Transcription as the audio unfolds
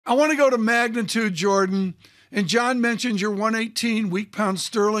I want to go to magnitude, Jordan. And John mentioned your 118 weak pound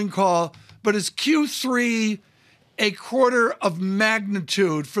sterling call, but is Q3 a quarter of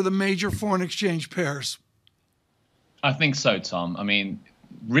magnitude for the major foreign exchange pairs? I think so, Tom. I mean,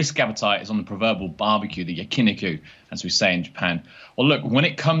 risk appetite is on the proverbial barbecue, the yakiniku, as we say in Japan. Well, look, when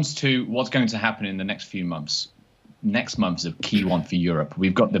it comes to what's going to happen in the next few months, next month is a key one for Europe.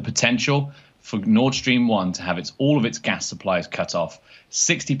 We've got the potential for Nord Stream 1 to have all of its gas supplies cut off.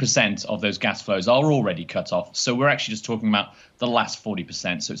 60% of those gas flows are already cut off. So we're actually just talking about the last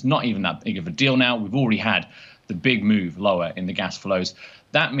 40%. So it's not even that big of a deal now. We've already had the big move lower in the gas flows.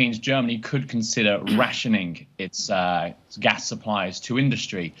 That means Germany could consider rationing its gas supplies to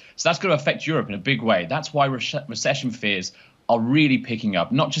industry. So that's going to affect Europe in a big way. That's why recession fears are really picking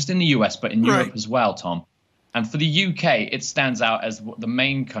up, not just in the US, but in Europe as well, Tom. And for the UK, it stands out as the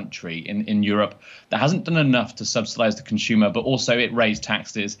main country in Europe that hasn't done enough to subsidize the consumer, but also it raised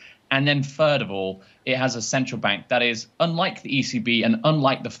taxes. And then third of all, it has a central bank that is, unlike the ECB and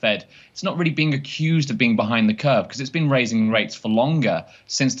unlike the Fed, it's not really being accused of being behind the curve because it's been raising rates for longer,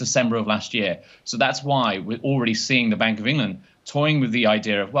 since December of last year. So that's why we're already seeing the Bank of England toying with the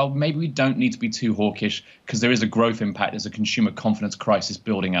idea of, well, maybe we don't need to be too hawkish because there is a growth impact. There's a consumer confidence crisis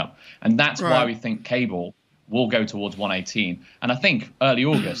building up. And that's why we think cable will go towards 118. And I think early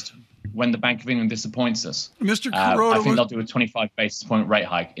August, when the Bank of England disappoints us, Mr. Kuroda, I think they'll do a 25 basis point rate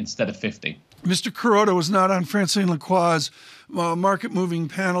hike instead of 50. Mr. Kuroda was not on Francine Lacroix's market moving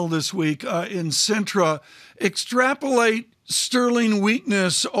panel this week in Sintra. Extrapolate sterling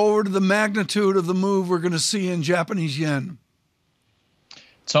weakness over to the magnitude of the move we're going to see in Japanese yen.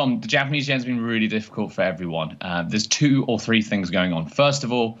 Tom, the Japanese yen has been really difficult for everyone. There's 2 or 3 things going on. First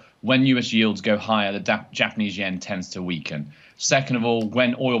of all, when US yields go higher, the Japanese yen tends to weaken. Second of all,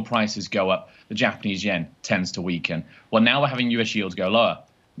 when oil prices go up, the Japanese yen tends to weaken. Well, now we're having US yields go lower.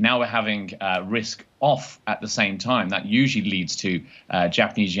 Now we're having risk off at the same time. That usually leads to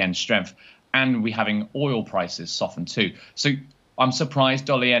Japanese yen strength. And we're having oil prices soften too. So I'm surprised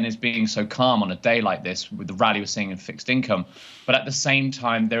dollar yen is being so calm on a day like this with the rally we're seeing in fixed income. But at the same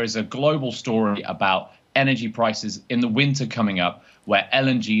time, there is a global story about energy prices in the winter coming up, where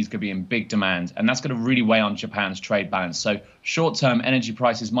LNG is going to be in big demand, and that's going to really weigh on Japan's trade balance. So short-term energy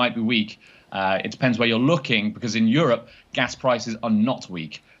prices might be weak. It depends where you're looking, because in Europe, gas prices are not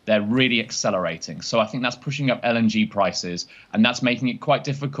weak. They're really accelerating. So I think that's pushing up LNG prices, and that's making it quite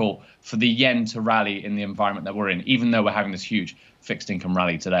difficult for the yen to rally in the environment that we're in, even though we're having this huge fixed income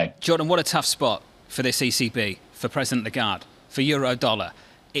rally today. Jordan, what a tough spot for this ECB, for President Lagarde, for euro dollar.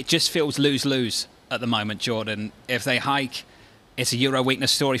 It just feels lose-lose at the moment, Jordan. If they hike, it's a euro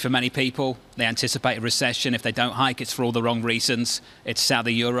weakness story for many people. They anticipate a recession. If they don't hike, it's for all the wrong reasons. It's sell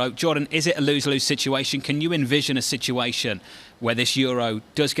the euro. Jordan, is it a lose-lose situation? Can you envision a situation where this euro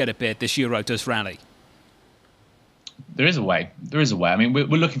does get a bid, this euro does rally? There is a way. There is a way. I mean, we're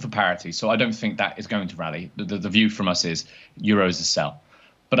looking for parity, so I don't think that is going to rally. The view from us is euro is a sell.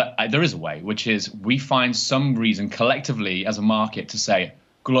 But there is a way, which is we find some reason collectively as a market to say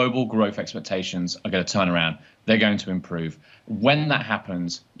global growth expectations are going to turn around. They're going to improve. When that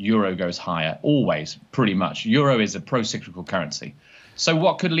happens, euro goes higher, always, pretty much. Euro is a pro-cyclical currency. So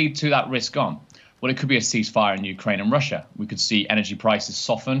what could lead to that risk on? Well, it could be a ceasefire in Ukraine and Russia. We could see energy prices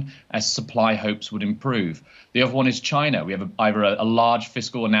soften as supply hopes would improve. The other one is China. We have either a large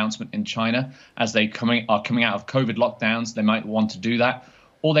fiscal announcement in China as they are coming out of COVID lockdowns. They might want to do that.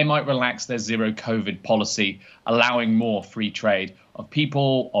 Or they might relax their zero COVID policy, allowing more free trade of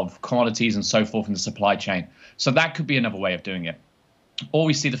people, of commodities and so forth in the supply chain. So that could be another way of doing it. Or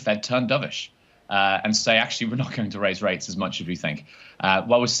we see the Fed turn dovish and say, actually, we're not going to raise rates as much as we think.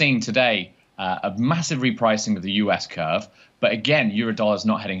 Well, we're seeing today a massive repricing of the US curve. But again, euro dollar is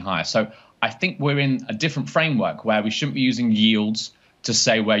not heading higher. So I think we're in a different framework where we shouldn't be using yields to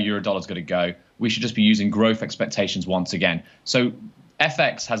say where euro dollar is going to go. We should just be using growth expectations once again. So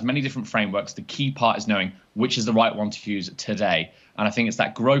FX has many different frameworks. The key part is knowing which is the right one to use today. And I think it's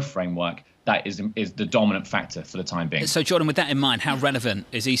that growth framework that is the dominant factor for the time being. So, Jordan, with that in mind, how relevant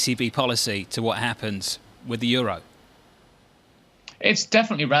is ECB policy to what happens with the euro? It's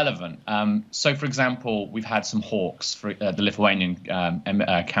definitely relevant. So, for example, we've had some hawks. The Lithuanian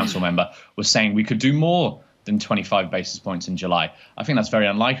council member was saying we could do more than 25 basis points in July. I think that's very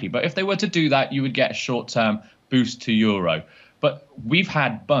unlikely. But if they were to do that, you would get a short-term boost to euro. But we've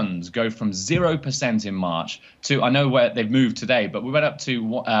had bunds go from 0% in March to, I know where they've moved today, but we went up to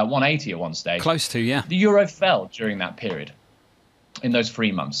 180 at one stage. Close to, yeah. The euro fell during that period in those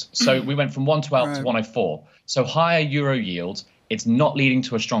 3 months. So we went from 112 to 104. So higher euro yields It's not leading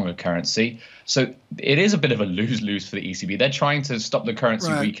to a stronger currency. So it is a bit of a lose-lose for the ECB. They're trying to stop the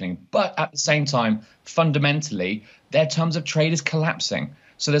currency weakening. But at the same time, fundamentally, their terms of trade is collapsing.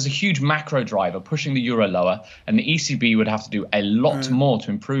 So there's a huge macro driver pushing the euro lower, and the ECB would have to do a lot more to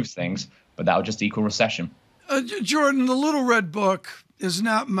improve things, but that would just equal recession. Jordan, the Little Red Book is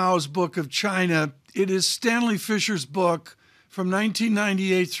not Mao's book of China. It is Stanley Fischer's book from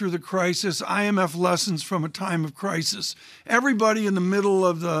 1998 through the crisis, IMF Lessons from a Time of Crisis. Everybody in the middle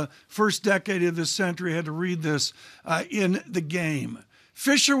of the first decade of this century had to read this in the game.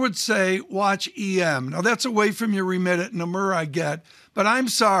 Fischer would say, watch EM. Now, that's away from your remit at Nomura, I get, but I'm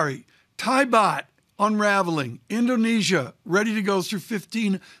sorry. Thai baht unraveling. Indonesia ready to go through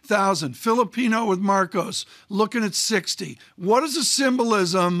 15,000. Filipino with Marcos looking at 60. What is the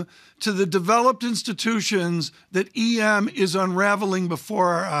symbolism to the developed institutions that EM is unraveling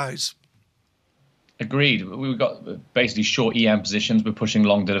before our eyes? Agreed. We've got basically short EM positions. We're pushing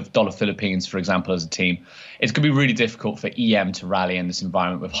long dollar Philippines, for example, as a team. It's going to be really difficult for EM to rally in this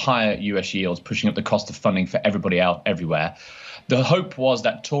environment with higher US yields, pushing up the cost of funding for everybody else everywhere. The hope was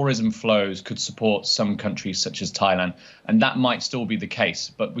that tourism flows could support some countries such as Thailand, and that might still be the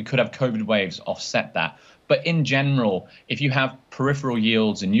case, but we could have COVID waves offset that. But in general, if you have peripheral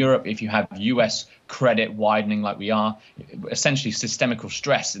yields in Europe, if you have US credit widening like we are, essentially systemic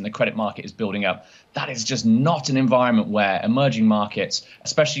stress in the credit market is building up. That is just not an environment where emerging markets,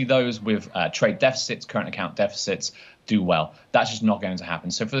 especially those with trade deficits, current account deficits, do well. That's just not going to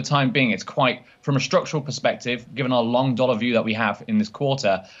happen. So for the time being, it's quite, from a structural perspective, given our long dollar view that we have in this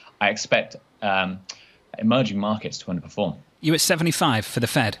quarter, I expect emerging markets to underperform. You at 75 for the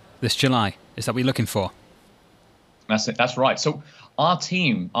Fed this July. Is that what you're looking for? That's it. That's right. So our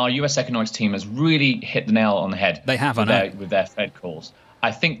team, our US economics team, has really hit the nail on the head. They have, with their Fed calls.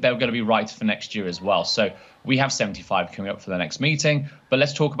 I think they're going to be right for next year as well. So we have 75 coming up for the next meeting. But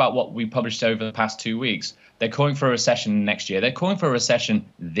let's talk about what we published over the past 2 weeks. They're calling for a recession next year. They're calling for a recession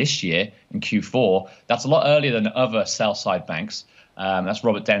this year in Q4. That's a lot earlier than other sell-side banks. That's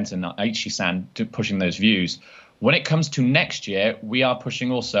Robert Dent and Aichi-san pushing those views. When it comes to next year, we are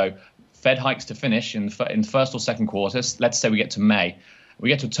pushing also Fed hikes to finish in the first or second quarters. Let's say we get to May. We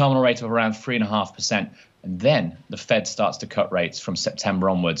get to a terminal rate of around 3.5%. And then the Fed starts to cut rates from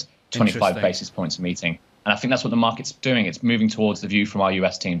September onwards, 25 basis points a meeting. And I think that's what the market's doing. It's moving towards the view from our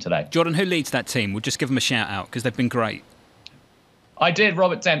US team today. Jordan, who leads that team? We'll just give them a shout out because they've been great. I did.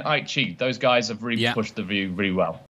 Robert Dent, Aichi. Those guys have really pushed the view really well.